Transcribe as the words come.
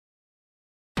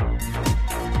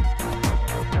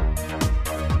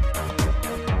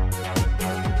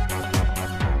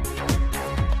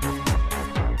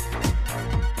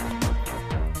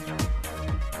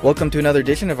Welcome to another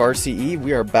edition of RCE.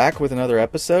 We are back with another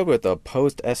episode with the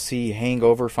post-SC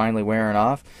hangover finally wearing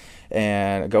off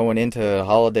and going into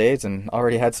holidays, and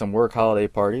already had some work holiday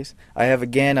parties. I have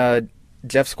again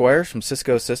Jeff Squyres from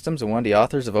Cisco Systems and one of the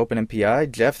authors of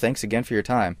OpenMPI. Jeff, thanks again for your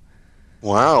time.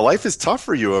 Wow, life is tough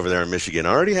for you over there in Michigan,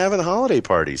 already having holiday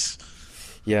parties.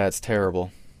 Yeah, it's terrible.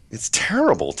 It's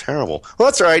terrible, terrible. Well,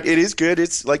 that's all right. It is good.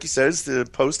 It's, like you said, it's the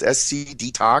post-SC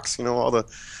detox. You know, all the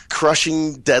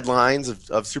crushing deadlines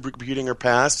of supercomputing are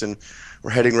past, and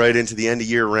we're heading right into the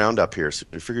end-of-year roundup here. So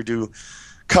we figured do a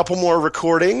couple more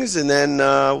recordings, and then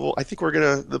I think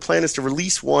the plan is to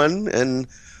release one, and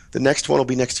the next one will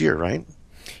be next year, right?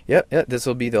 Yep. This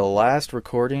will be the last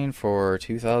recording for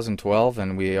 2012,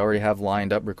 and we already have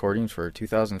lined up recordings for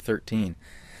 2013.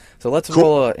 So let's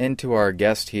roll into our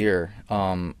guest here.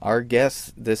 Our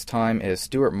guest this time is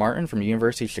Stuart Martin from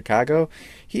University of Chicago.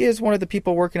 He is one of the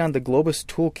people working on the Globus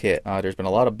Toolkit. There's been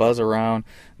a lot of buzz around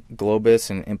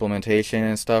Globus and implementation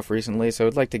and stuff recently, so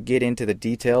I'd like to get into the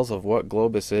details of what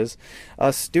Globus is.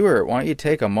 Stuart, why don't you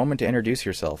take a moment to introduce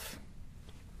yourself?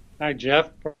 Hi, Jeff,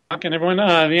 Brock, and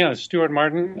everyone. Stuart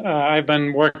Martin. I've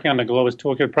been working on the Globus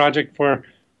Toolkit project for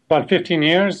about 15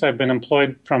 years. I've been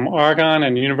employed from Argonne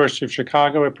and the University of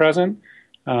Chicago at present,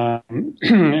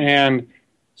 and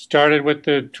started with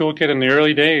the toolkit in the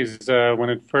early days when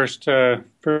it first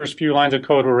few lines of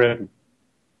code were written.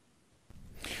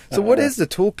 So what is the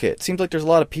toolkit? Seems like there's a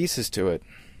lot of pieces to it.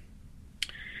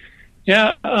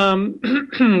 Yeah,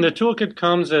 the toolkit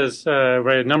comes as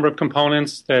a number of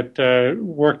components that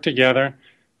work together.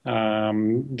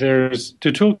 The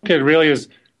toolkit really is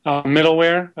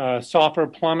middleware, software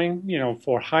plumbing,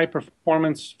 for high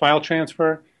performance file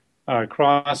transfer,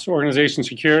 cross organization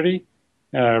security,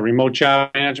 remote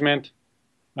job management.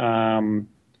 So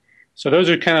those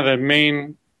are kind of the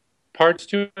main parts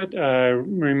to it.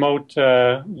 Remote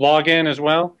login as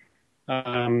well,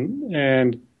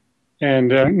 and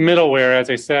middleware,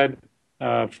 as I said,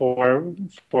 for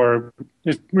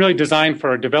it's really designed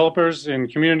for developers in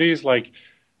communities like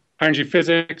RNG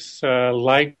Physics,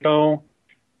 LIGO,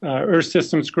 Earth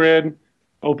Systems Grid,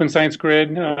 Open Science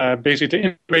Grid, basically to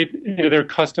integrate into their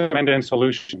custom end-to-end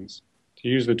solutions, to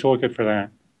use the toolkit for that.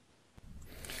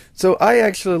 So I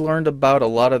actually learned about a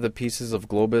lot of the pieces of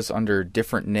Globus under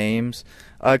different names.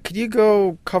 Could you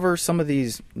go cover some of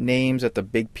these names at the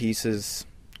big pieces?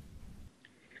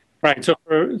 Right. So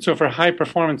for high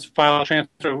performance file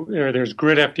transfer, there's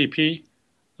Grid FTP,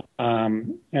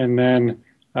 and then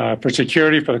for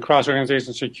security, for the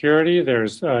cross-organization security,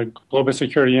 there's Globus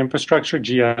Security Infrastructure,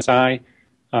 GSI.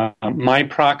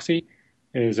 MyProxy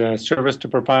is a service to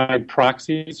provide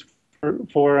proxies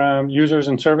for users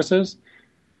and services.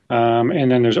 And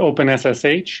then there's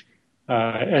OpenSSH,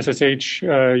 SSH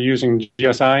using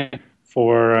GSI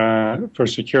for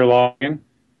secure login.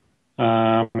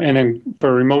 And then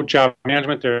for remote job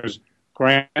management, there's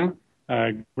GRAM,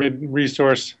 Grid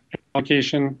Resource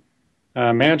Allocation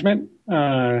Management.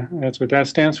 That's what that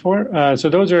stands for. So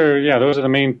those are the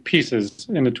main pieces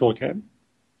in the toolkit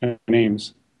and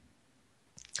names.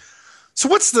 So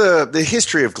what's the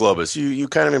history of Globus? You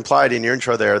kind of implied in your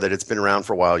intro there that it's been around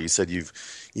for a while. You said you've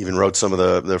even wrote some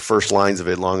of the first lines of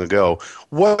it long ago.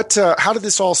 How did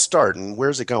this all start, and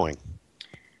where's it going?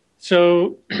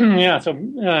 So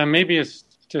maybe it's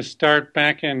to start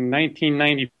back in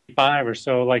 1995 or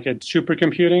so, like at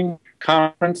supercomputing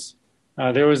conference.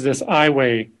 There was this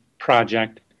iWay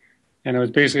project, and it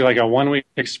was basically like a one-week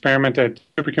experiment at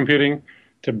supercomputing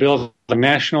to build a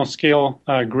national scale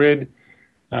grid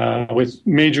with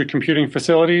major computing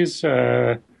facilities,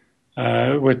 with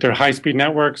their high-speed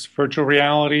networks, virtual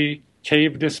reality,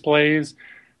 cave displays,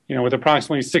 with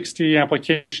approximately 60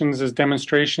 applications as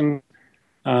demonstration.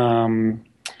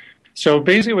 So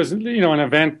basically it was, an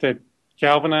event that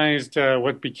galvanized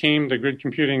what became the grid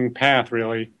computing path,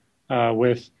 really,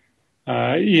 with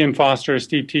Ian Foster,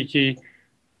 Steve Tiki,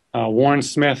 Warren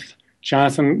Smith,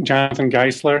 Jonathan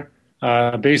Geisler.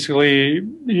 Basically,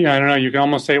 I don't know, you can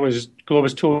almost say it was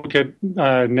Globus Toolkit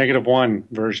 -1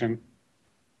 version.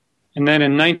 And then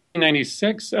in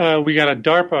 1996, we got a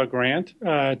DARPA grant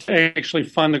to actually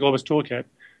fund the Globus Toolkit.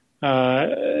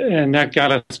 And that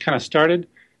got us kind of started.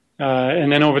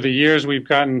 And then over the years, we've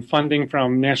gotten funding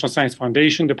from National Science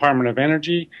Foundation, Department of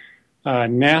Energy,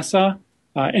 NASA,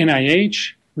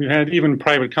 NIH. We've had even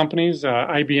private companies,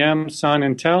 IBM, Sun,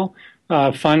 Intel,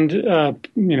 fund,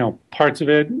 parts of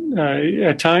it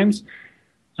at times.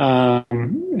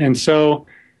 And so,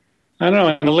 I don't know,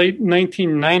 in the late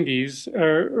 1990s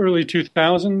or early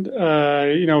 2000,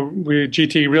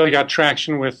 GT really got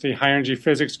traction with the high energy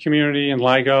physics community and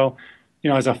LIGO,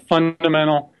 as a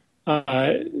fundamental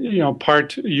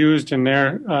part used in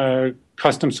their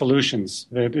custom solutions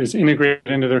that is integrated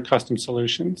into their custom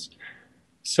solutions.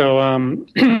 So I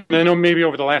know maybe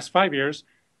over the last 5 years,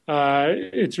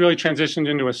 it's really transitioned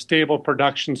into a stable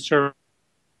production service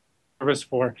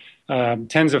for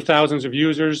tens of thousands of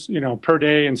users, per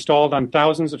day, installed on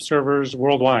thousands of servers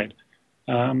worldwide.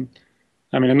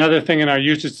 Another thing in our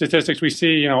usage statistics, we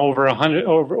see, over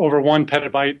 1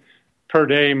 petabyte per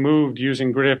day moved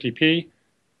using GridFTP,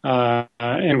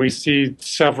 and we see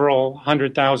several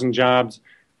 100,000 jobs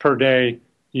per day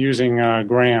using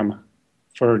Gram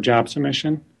for job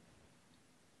submission.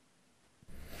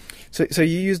 So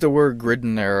you used the word grid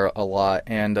in there a lot,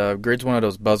 and grid's one of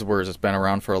those buzzwords that's been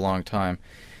around for a long time.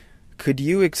 Could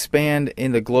you expand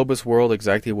in the Globus world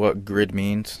exactly what grid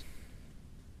means?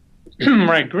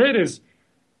 Right, grid is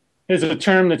a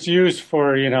term that's used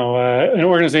for an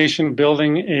organization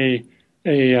building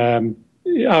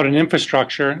out an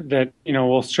infrastructure that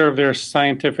will serve their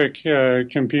scientific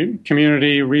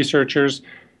community researchers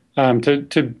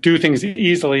to do things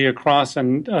easily across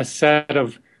a set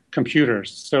of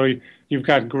computers. So you've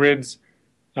got grids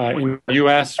in the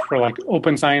U.S. for like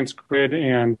Open Science Grid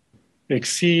and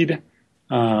Exceed.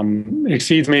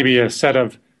 Exceed's maybe a set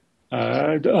of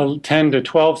 10 to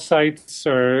 12 sites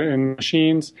or in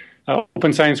machines.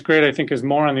 Open Science Grid, I think, is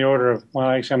more on the order of, well,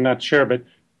 actually, I'm not sure, but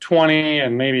 20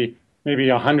 and maybe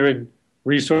 100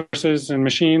 resources and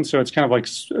machines. So it's kind of like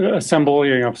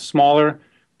assembling of smaller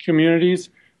communities,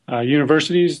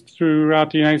 universities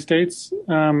throughout the United States,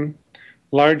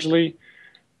 largely.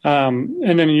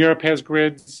 And then Europe has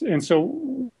grids. And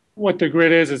so what the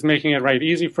grid is making it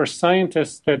easy for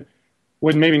scientists that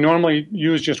would maybe normally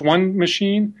use just one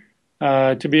machine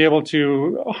to be able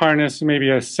to harness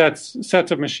maybe a sets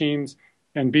of machines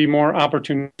and be more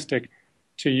opportunistic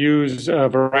to use a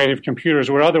variety of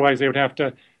computers, where otherwise they would have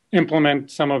to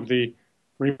implement some of the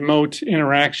remote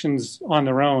interactions on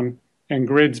their own, and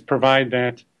grids provide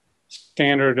that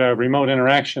standard remote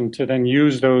interaction to then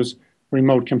use those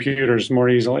remote computers more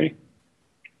easily.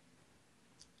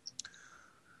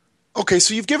 Okay,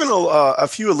 so you've given a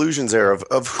few allusions there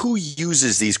of who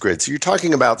uses these grids. So you're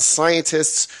talking about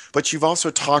scientists, but you've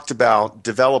also talked about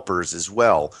developers as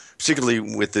well, particularly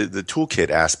with the toolkit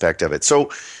aspect of it. So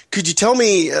could you tell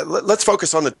me, let's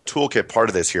focus on the toolkit part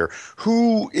of this here.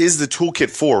 Who is the toolkit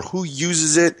for? Who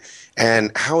uses it,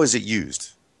 and how is it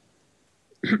used?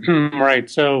 Right.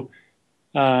 So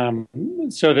the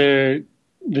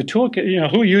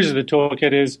toolkit, who uses the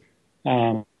toolkit is,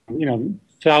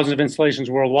 thousands of installations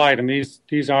worldwide, and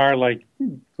these are like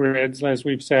grids, as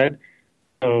we've said.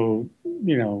 So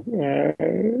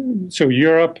so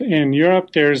in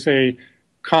Europe, there's a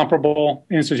comparable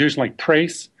institution like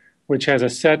Prace, which has a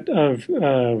set of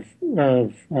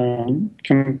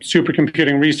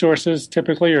supercomputing resources,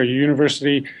 typically, or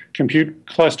university compute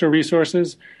cluster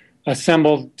resources,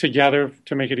 assembled together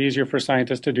to make it easier for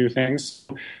scientists to do things.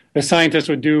 The scientists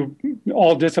would do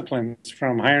all disciplines,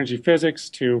 from high energy physics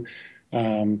to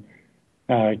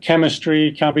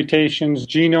chemistry, computations,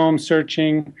 genome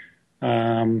searching,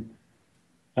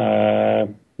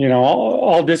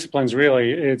 all disciplines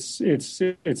really.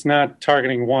 It's not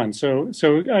targeting one. So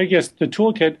I guess the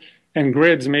toolkit and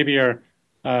grids maybe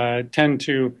tend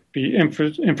to be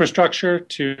infrastructure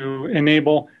to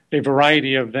enable a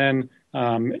variety of then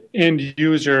end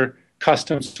user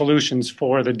custom solutions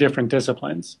for the different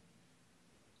disciplines.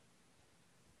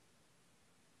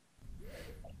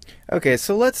 Okay,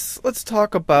 so let's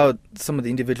talk about some of the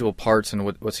individual parts and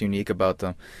what's unique about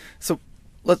them. So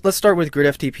let's start with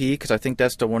GridFTP, because I think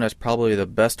that's the one that's probably the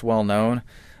best well known.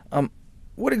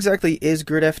 What exactly is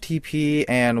GridFTP,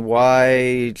 and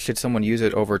why should someone use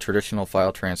it over traditional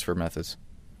file transfer methods?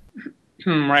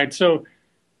 Right. So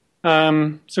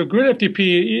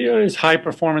GridFTP is high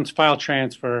performance file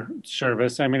transfer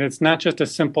service. I mean, it's not just a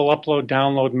simple upload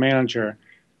download manager.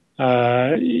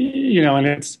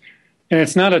 And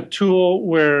it's not a tool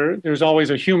where there's always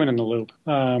a human in the loop.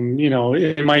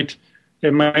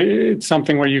 It's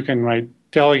something where you can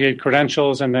delegate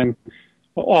credentials, and then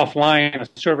offline a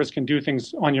service can do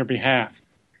things on your behalf.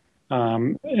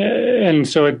 And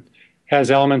so it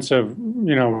has elements of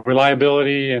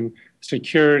reliability and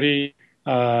security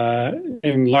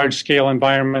in large scale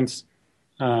environments.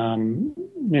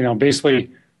 Basically,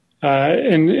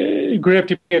 and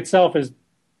GridFTP itself is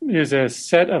a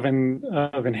set of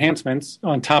enhancements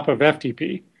on top of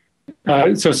FTP.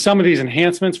 So some of these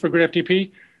enhancements for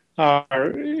GridFTP are,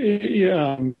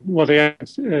 they have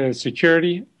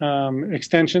security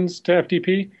extensions to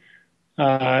FTP,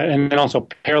 and then also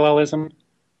parallelism,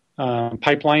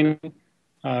 pipelining,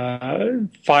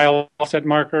 file offset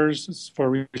markers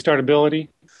for restartability.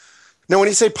 Now, when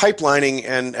you say pipelining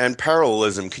and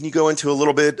parallelism, can you go into a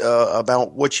little bit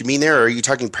about what you mean there? Are you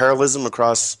talking parallelism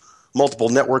across multiple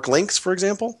network links, for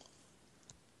example?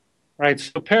 Right.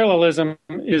 So parallelism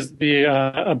is the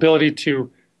ability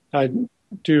to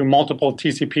do multiple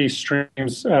TCP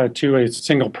streams to a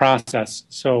single process.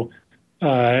 So,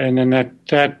 and then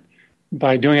that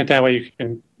by doing it that way, you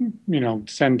can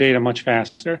send data much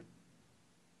faster.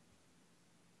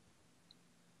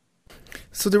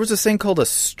 So there was this thing called a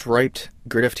striped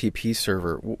gridftp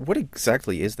server. What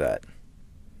exactly is that?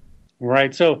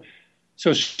 Right. So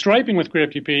striping with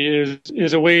gridftp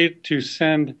is a way to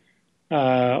send.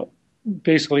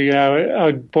 Basically, I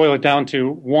would boil it down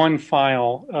to one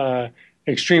file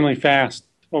extremely fast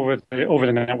over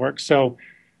the network. So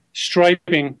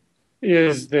striping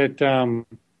is that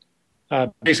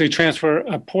basically transfer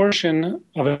a portion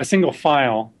of a single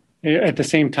file at the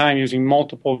same time using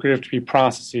multiple gridftp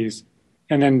processes,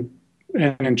 and then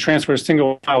transfer a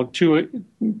single file to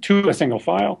a single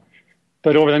file.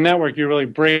 But over the network, you're really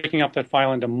breaking up that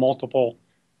file into multiple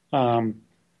processes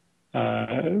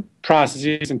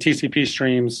and TCP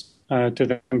streams to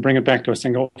then bring it back to a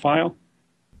single file.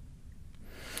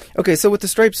 Okay, so with the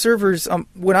striped servers,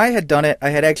 when I had done it,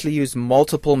 I had actually used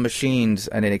multiple machines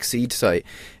and an Exceed site.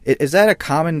 Is that a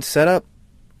common setup?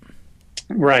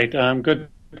 Right. Good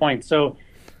point. So,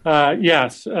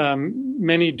 yes,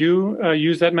 many do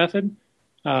use that method,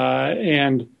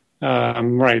 and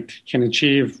right, can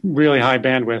achieve really high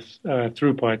bandwidth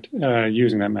throughput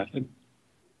using that method.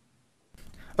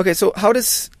 Okay, so how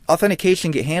does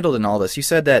authentication get handled in all this? You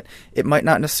said that it might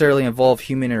not necessarily involve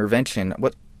human intervention.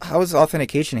 How is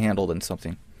authentication handled in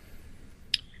something?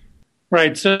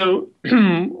 Right. So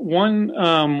one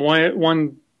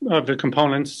of the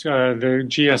components, the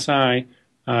GSI,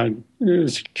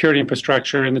 security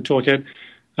infrastructure in the toolkit,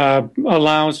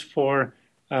 allows for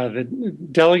the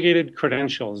delegated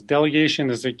credentials. Delegation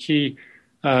is a key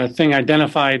thing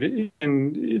identified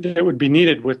that would be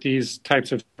needed with these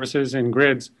types of services and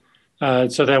grids,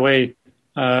 so that way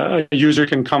a user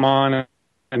can come on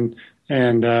and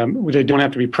they don't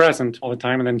have to be present all the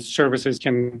time, and then services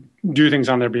can do things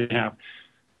on their behalf.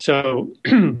 So,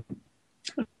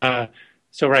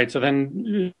 so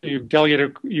then you can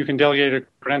delegate a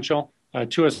credential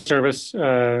to a service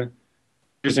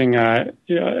using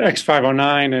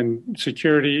X509 and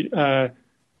security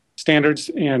standards,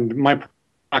 and my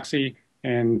proxy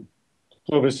and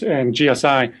Globus and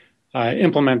GSI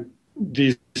implement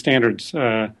these standards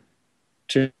to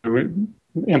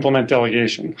implement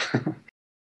delegation.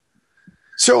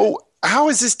 So how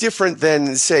is this different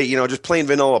than, say, just plain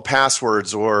vanilla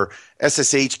passwords or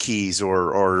SSH keys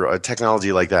or a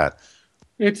technology like that?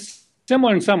 It's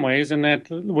similar in some ways in that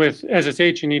with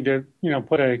SSH you need to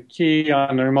put a key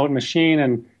on the remote machine,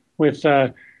 and with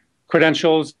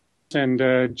credentials and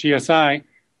GSI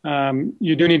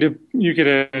you do need to you get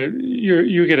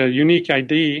a unique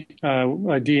ID, a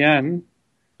DN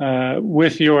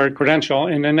with your credential,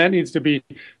 and then that needs to be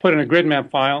put in a grid map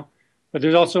file. But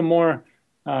there's also more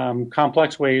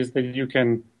complex ways that you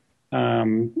can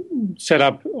set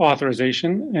up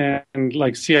authorization, and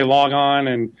like CA logon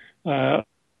and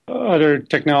other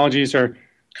technologies are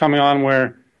coming on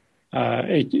where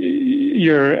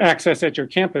your access at your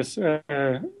campus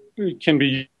can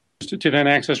be used to then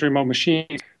access remote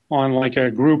machines on like a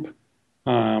group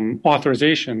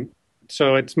authorization.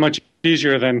 So it's much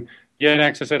easier than get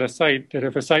access at a site, that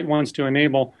if a site wants to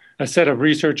enable a set of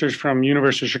researchers from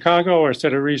University of Chicago or a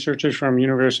set of researchers from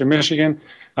University of Michigan,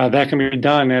 that can be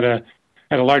done at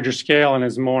a larger scale and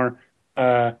is more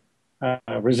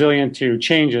resilient to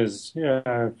changes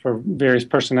for various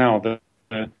personnel.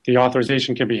 The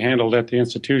authorization can be handled at the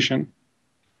institution.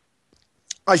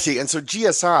 I see. And so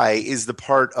GSI is the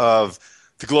part of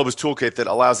the Globus Toolkit that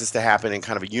allows this to happen in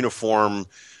kind of a uniform,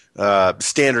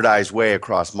 standardized way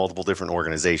across multiple different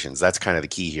organizations. That's kind of the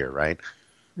key here, right?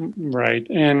 Right.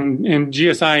 And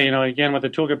GSI, again, what the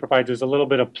toolkit provides is a little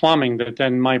bit of plumbing that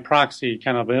then my proxy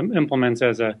kind of implements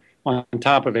on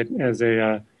top of it as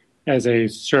a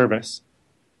service.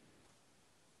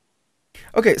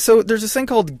 Okay, so there's this thing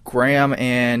called GRAM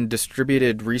and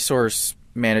distributed resource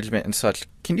management and such.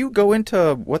 Can you go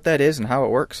into what that is and how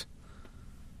it works?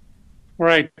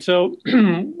 Right. So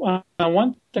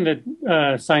one thing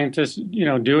that scientists,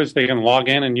 do is they can log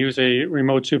in and use a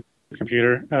remote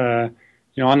supercomputer.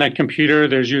 On that computer,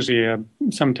 there's usually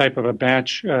some type of a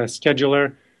batch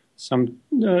scheduler,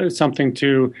 something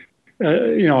to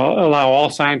allow all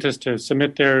scientists to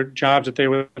submit their jobs that they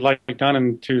would like done,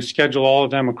 and to schedule all of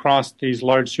them across these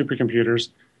large supercomputers.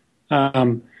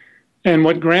 And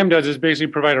what GRAM does is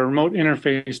basically provide a remote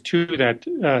interface to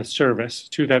that service,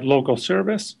 to that local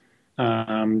service.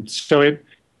 So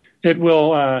it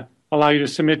will allow you to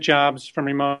submit jobs from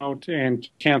remote and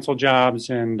cancel jobs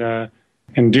and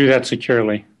do that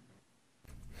securely.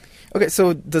 Okay,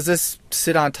 so does this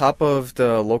sit on top of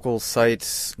the local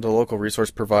sites, the local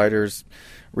resource providers,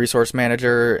 resource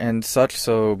manager and such?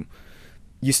 So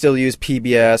you still use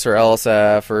PBS or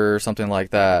LSF or something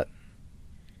like that?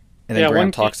 And then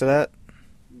Graham talks to that?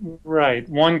 Right.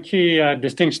 One key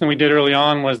distinction that we did early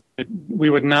on was that we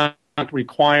would not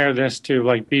require this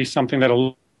to be something that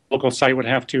a local site would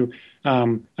have to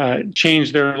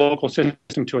change their local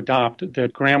system to adopt.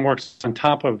 That Graham works on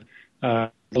top of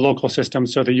the local system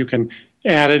so that you can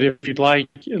add it if you'd like.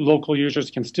 Local users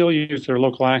can still use their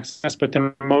local access, but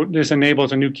then this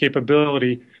enables a new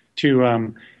capability to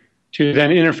then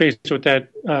interface with that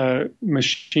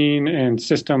machine and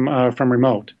system from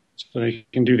remote, so they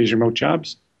can do these remote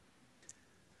jobs.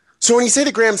 So when you say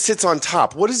that Graham sits on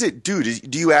top, what does it do?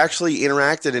 Do you actually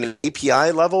interact at an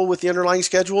API level with the underlying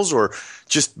schedules, or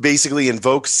just basically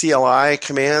invoke CLI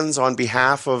commands on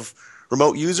behalf of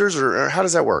remote users, or how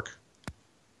does that work?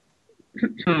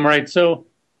 Right. So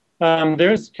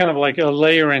there's kind of like a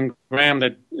layer in Graham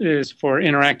that is for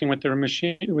interacting with the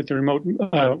machine, with the remote,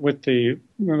 with the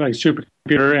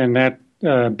supercomputer and that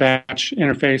batch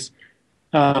interface.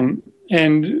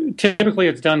 And typically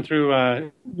it's done through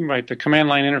the command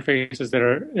line interfaces that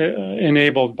are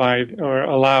enabled by or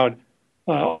allowed,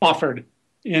 offered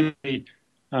in the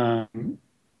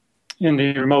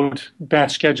remote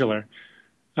batch scheduler.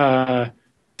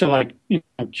 So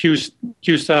Q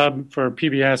sub for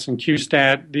PBS and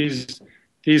QStat,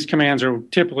 these commands are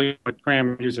typically what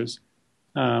Graham uses.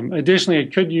 Additionally,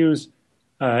 it could use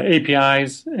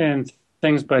APIs and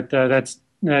things, but that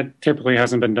typically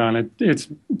hasn't been done. It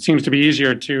seems to be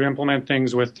easier to implement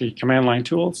things with the command line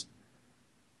tools.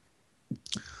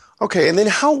 Okay, and then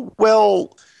how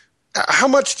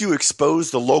much do you expose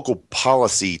the local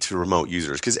policy to remote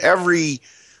users? Because every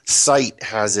site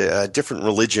has a different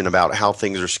religion about how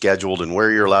things are scheduled and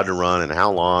where you're allowed to run and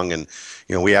how long. And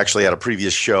we actually had a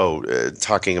previous show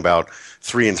talking about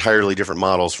 3 entirely different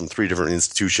models from 3 different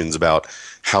institutions about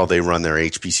how they run their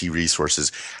HPC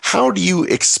resources. How do you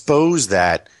expose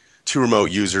that to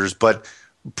remote users, but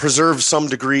preserve some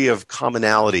degree of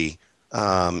commonality,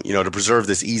 to preserve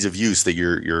this ease of use that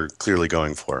you're clearly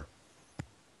going for?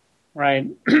 Right.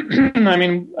 I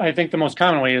mean, I think the most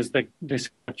common way is they set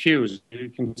up queues. You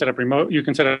can set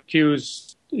up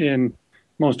queues in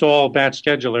most all batch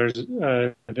schedulers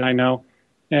that I know,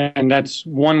 and that's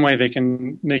one way they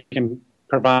can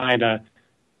provide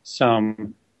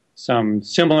some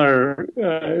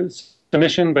similar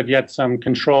submission, but yet some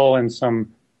control and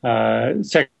some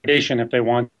segregation if they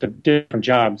want the different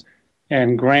jobs.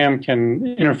 And Graham can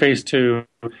interface to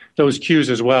those queues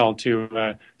as well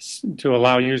to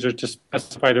allow users to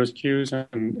specify those queues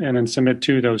and then submit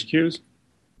to those queues.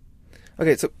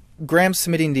 Okay, so Graham's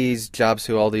submitting these jobs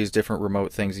to all these different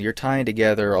remote things. You're tying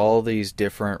together all these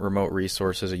different remote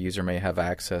resources a user may have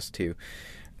access to.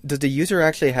 Does the user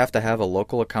actually have to have a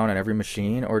local account on every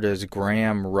machine, or does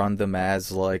Graham run them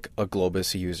as like a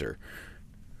Globus user?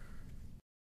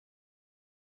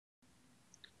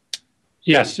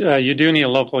 Yes, you do need a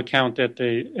local account at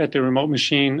the remote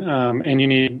machine, and you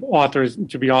need authors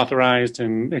to be authorized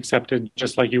and accepted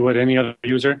just like you would any other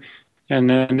user. And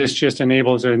then this just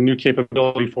enables a new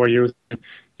capability for you.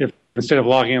 If instead of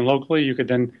logging in locally, you could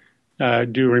then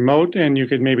do remote, and you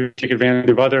could maybe take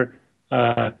advantage of other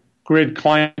grid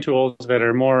client tools that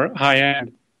are more high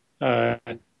end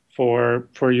for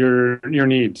your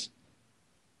needs.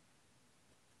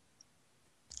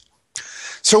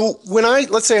 So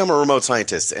let's say I'm a remote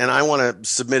scientist and I want to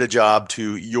submit a job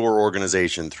to your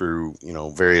organization through,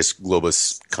 various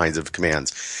Globus kinds of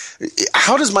commands.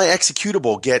 How does my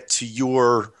executable get to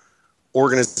your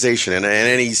organization and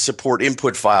any support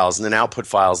input files and then output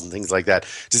files and things like that?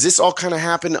 Does this all kind of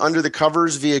happen under the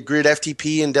covers via grid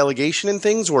FTP and delegation and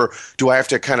things, or do I have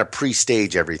to kind of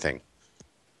pre-stage everything?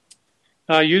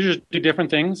 Users do different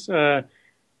things.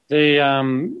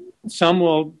 Some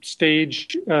will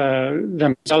stage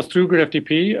themselves through grid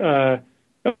FTP.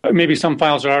 Maybe some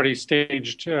files are already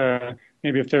staged.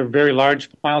 Maybe if they're very large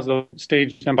files, they'll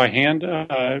stage them by hand,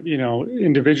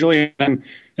 individually, and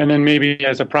then maybe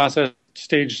as a process,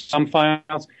 stage some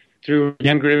files through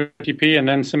again grid FTP, and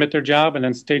then submit their job, and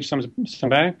then stage some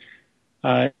back.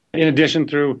 In addition,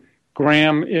 through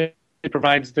Graham, it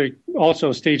provides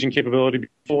also staging capability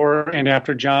before and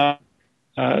after job.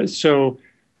 So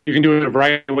you can do it a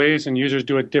variety of ways, and users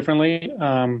do it differently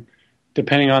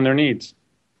depending on their needs.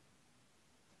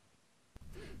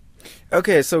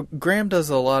 Okay, so Graham does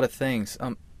a lot of things.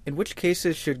 In which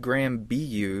cases should Graham be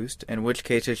used, and which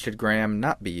cases should Graham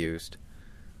not be used?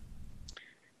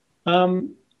 Yeah,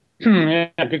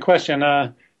 good question.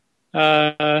 I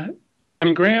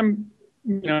mean, Graham,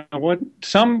 what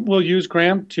some will use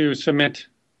Graham to submit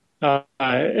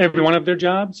every one of their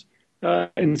jobs.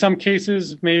 In some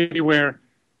cases, maybe where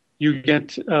you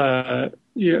get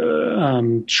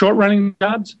short-running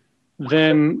jobs,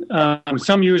 then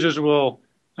some users will,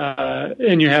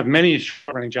 and you have many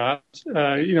short-running jobs.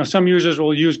 Some users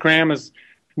will use Graham as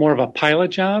more of a pilot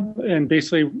job, and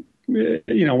basically,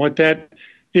 what that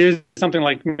is something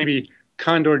like maybe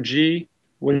Condor G,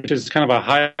 which is kind of a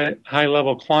high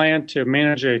level client to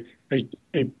manage a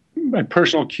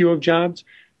personal queue of jobs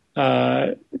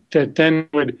that then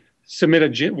would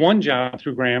submit one job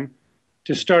through Graham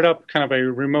to start up kind of a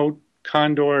remote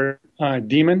Condor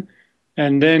daemon,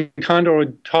 and then Condor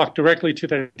would talk directly to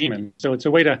the daemon. So it's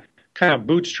a way to kind of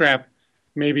bootstrap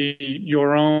maybe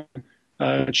your own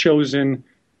chosen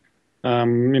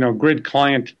grid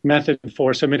client method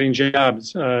for submitting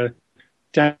jobs down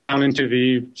into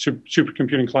the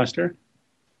supercomputing cluster.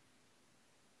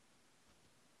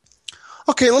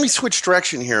 Okay, let me switch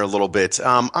direction here a little bit.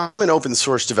 I'm an open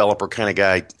source developer kind of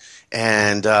guy,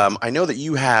 and I know that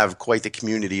you have quite the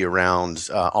community around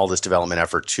all this development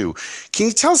effort too. Can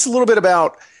you tell us a little bit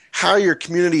about how your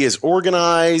community is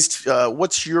organized?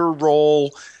 What's your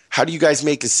role? How do you guys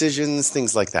make decisions?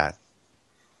 Things like that.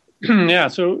 Yeah,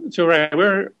 so right,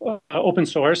 we're open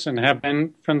source and have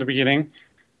been from the beginning.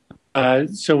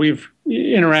 So we've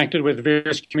interacted with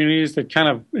various communities that kind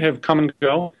of have come and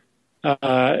go,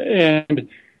 and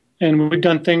we've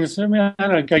done things. I mean,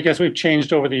 I guess we've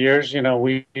changed over the years.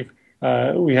 We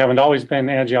haven't always been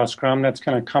Agile Scrum. That's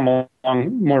kind of come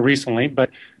along more recently, but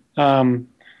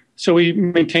so we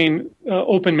maintain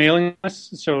open mailing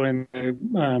lists. So in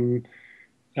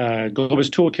Globus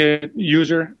Toolkit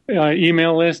user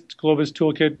email list, Globus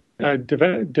Toolkit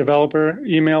developer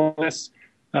email list,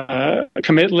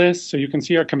 commit list, so you can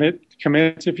see our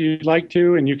commits if you'd like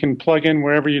to, and you can plug in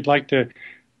wherever you'd like to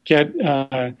get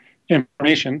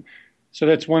information. So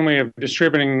that's one way of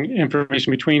distributing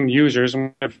information between users,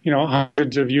 and we have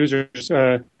hundreds of users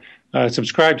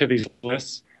subscribe to these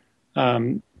lists.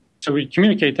 So we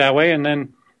communicate that way, and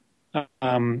then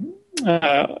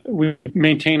we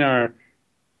maintain our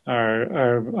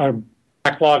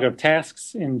backlog of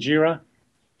tasks in Jira,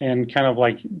 and kind of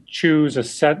like choose a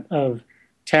set of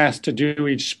tasks to do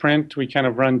each sprint. We kind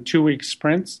of run 2-week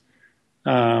sprints.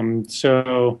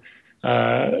 So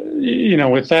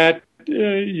with that,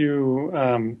 you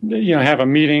have a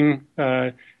meeting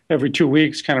every 2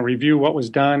 weeks, kind of review what was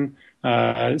done,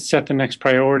 set the next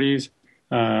priorities,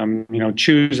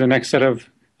 choose the next set of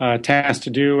tasks to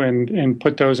do, and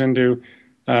put those into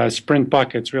sprint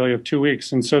buckets, really, of 2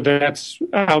 weeks. And so that's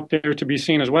out there to be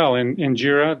seen as well in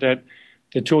Jira, that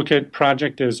the Toolkit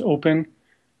project is open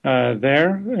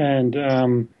there, and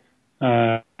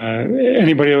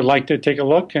anybody who would like to take a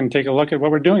look at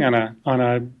what we're doing on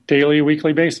a daily,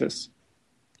 weekly basis.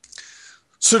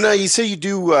 So now you say you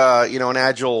do an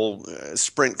agile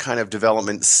sprint kind of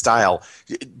development style.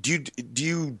 Do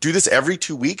you do this every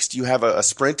 2 weeks? Do you have a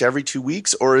sprint every 2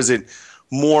 weeks, or is it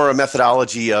more a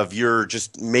methodology of you're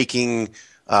just making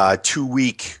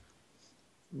 2-week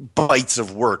bites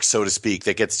of work, so to speak,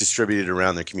 that gets distributed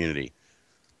around the community?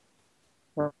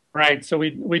 Right. So we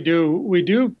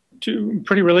do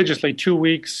pretty religiously 2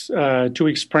 weeks,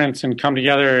 2-week sprints, and come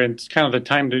together. And it's kind of the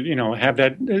time to have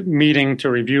that meeting to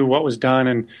review what was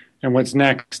done and what's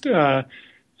next.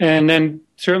 And then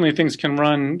certainly things can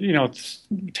run,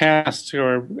 tasks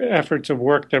or efforts of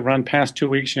work that run past 2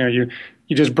 weeks. You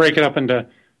just break it up into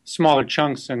smaller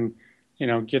chunks and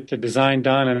get the design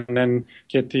done, and then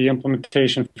get the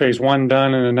implementation phase 1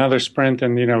 done in another sprint,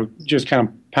 and just kind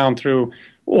of pound through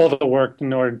all the work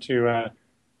in order to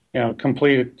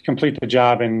complete the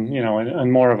job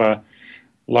in more of a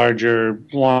larger,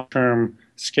 long-term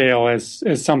scale, as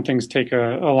some things take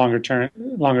a longer time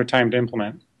to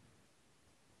implement.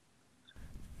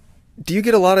 Do you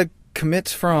get a lot of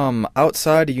commits from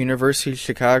outside the University of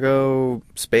Chicago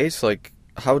space? Like,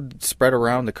 how spread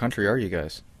around the country are you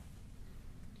guys?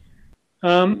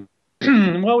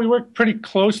 Well, we work pretty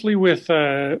closely with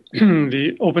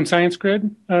the Open Science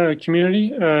Grid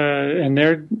community and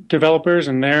their developers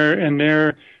and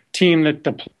their team that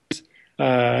deploys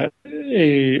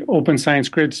a Open Science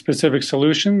Grid specific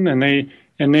solution, and they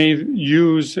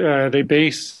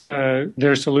base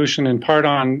their solution in part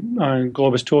on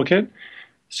Globus Toolkit.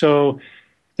 So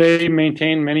they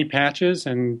maintain many patches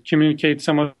and communicate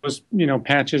some of those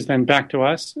patches then back to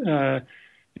us.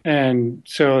 And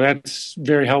so that's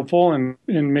very helpful in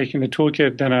making the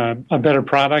toolkit then a better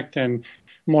product and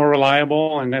more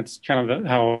reliable. And that's kind of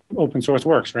how open source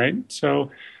works, right? So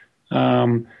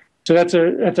so that's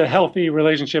a healthy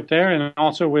relationship there. And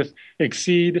also with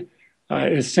Exceed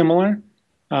is similar,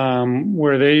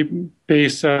 where they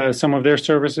base some of their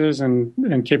services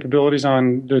and capabilities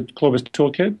on the Globus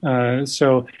Toolkit.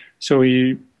 So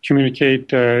we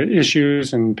communicate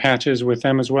issues and patches with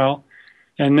them as well.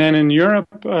 And then in Europe,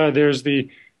 there's the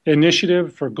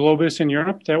initiative for Globus in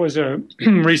Europe. That was a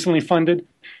recently funded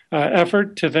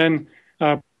effort to then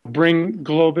bring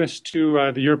Globus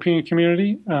to the European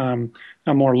community,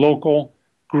 a more local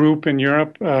group in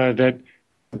Europe that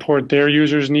support their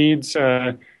users' needs,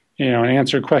 and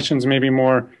answer questions maybe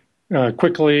more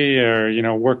quickly,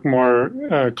 or work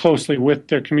more closely with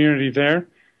their community there.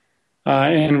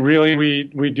 And really,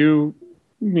 we do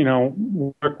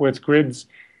work with grids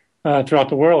throughout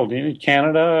the world,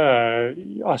 Canada,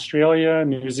 Australia,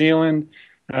 New Zealand,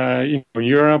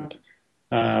 Europe,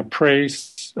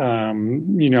 Prace,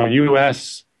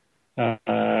 U.S.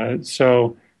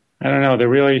 So I don't know. There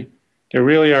really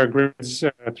are grids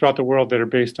throughout the world that are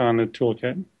based on the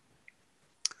toolkit.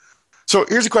 So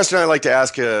here's a question I like to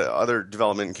ask other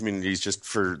development communities just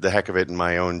for the heck of it and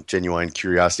my own genuine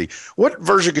curiosity. What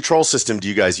version control system do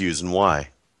you guys use and why?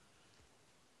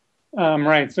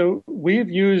 Right. So we've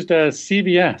used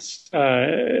CVS,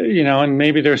 and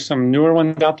maybe there's some newer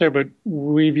ones out there, but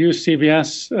we've used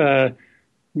CVS,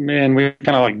 and we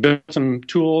kind of like built some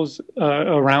tools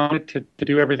around it to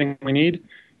do everything we need.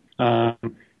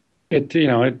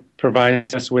 It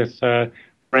provides us with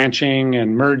branching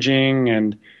and merging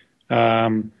and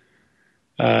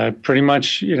pretty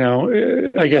much,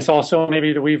 I guess also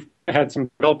maybe that we've had some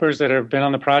developers that have been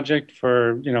on the project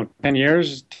for 10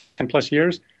 plus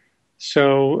years.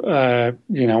 So,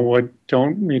 we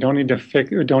don't need to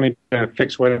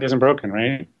fix what isn't broken,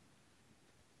 right?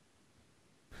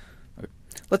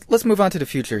 Let's move on to the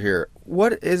future here.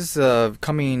 What is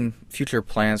coming future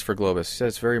plans for Globus? You said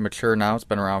it's very mature now. It's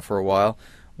been around for a while.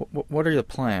 What are the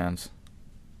plans?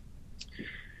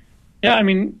 Yeah, I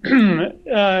mean,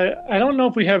 I don't know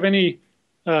if we have any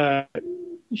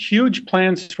huge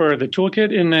plans for the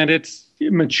toolkit in that it's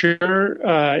mature.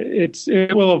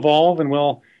 It will evolve and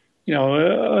will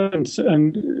and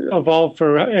evolve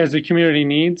as the community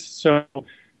needs. So,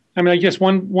 I mean, I guess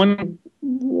one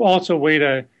also way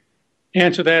to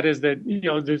answer that is that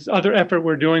this other effort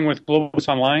we're doing with Globus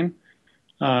Online,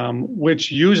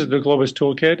 which uses the Globus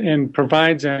Toolkit and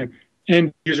provides an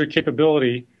end user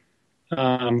capability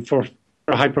for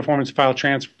high performance file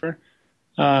transfer.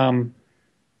 The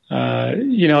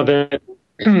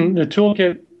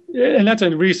toolkit. And that's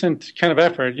a recent kind of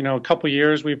effort. A couple of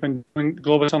years we've been doing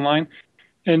Globus Online,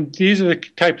 and these are the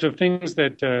types of things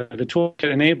that the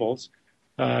toolkit enables.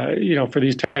 For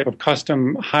these type of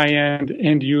custom high-end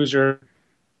end-user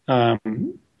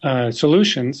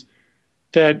solutions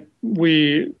that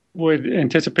we would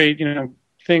anticipate.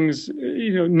 Things.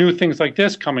 New things like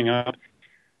this coming up.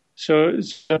 So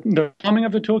the plumbing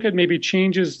of the toolkit maybe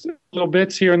changes little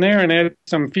bits here and there and add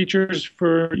some features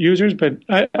for users, but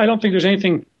I don't think there's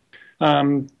anything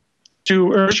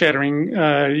too earth-shattering,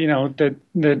 that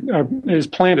is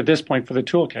planned at this point for the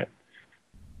toolkit.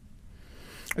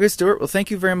 Okay, Stuart. Well,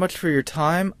 thank you very much for your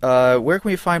time. Where can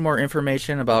we find more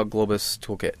information about Globus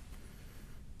Toolkit?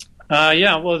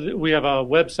 Well, we have a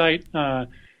website,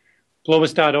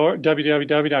 globus.org,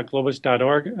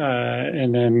 www.globus.org,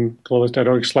 and then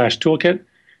globus.org/toolkit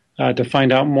to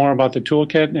find out more about the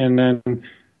toolkit, and then.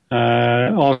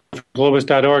 Also,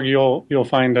 globus.org, you'll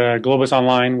find Globus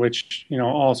Online, which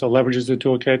also leverages the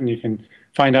toolkit, and you can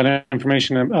find out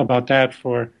information about that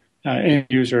for end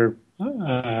user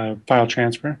file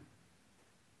transfer.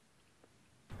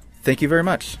 Thank you very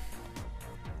much.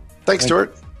 Thanks,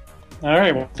 Stuart. All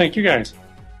right. Well, thank you guys.